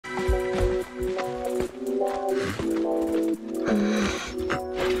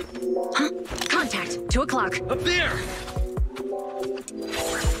2 o'clock. Up there!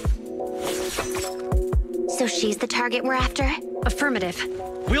 So she's the target we're after? Affirmative.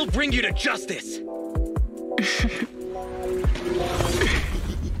 We'll bring you to justice!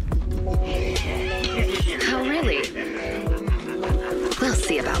 Oh, really? We'll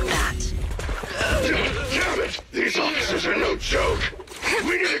see about that. Damn it! These officers are no joke!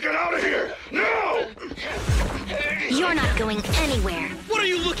 We need to get out of here! Now! You're not going anywhere. What are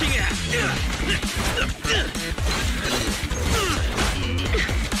you looking at?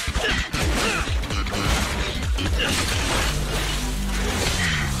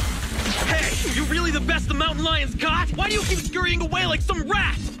 Hey, you really the best the mountain lion's got? Why do you keep scurrying away like some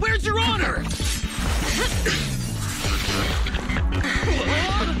rat? Where's your honor?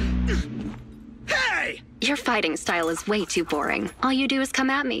 Hey! Your fighting style is way too boring. All you do is come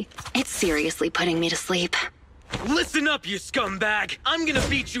at me. It's seriously putting me to sleep. Listen up, you scumbag! I'm gonna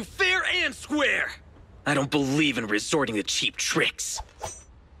beat you fair and square! I don't believe in resorting to cheap tricks.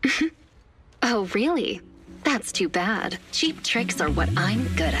 Oh, really? That's too bad. Cheap tricks are what I'm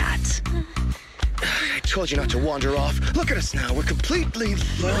good at. I told you not to wander off. Look at us now. We're completely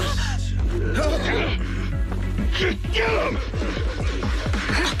lost. Get him!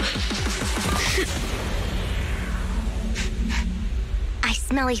 I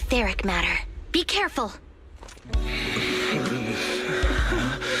smell etheric matter. Be careful.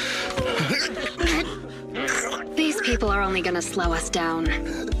 These people are only gonna slow us down.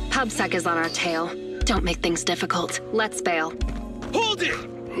 PubSec is on our tail. Don't make things difficult. Let's bail. Hold it!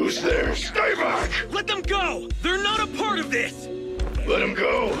 Who's there? Stay back! Let them go! They're not a part of this! Let him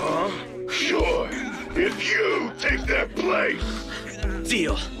go, huh? Sure. If you take their place.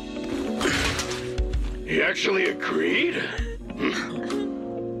 Deal. He actually agreed?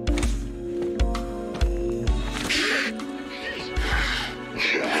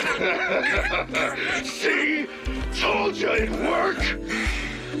 See? Told you it'd work!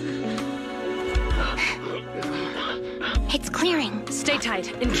 It's clearing. Stay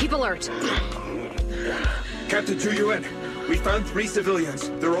tight and keep alert. Captain Zhu Yuan, we found 3 civilians.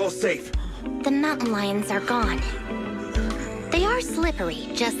 They're all safe. The mountain lions are gone. They are slippery,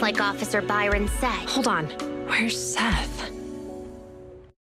 just like Officer Byron said. Hold on. Where's Seth?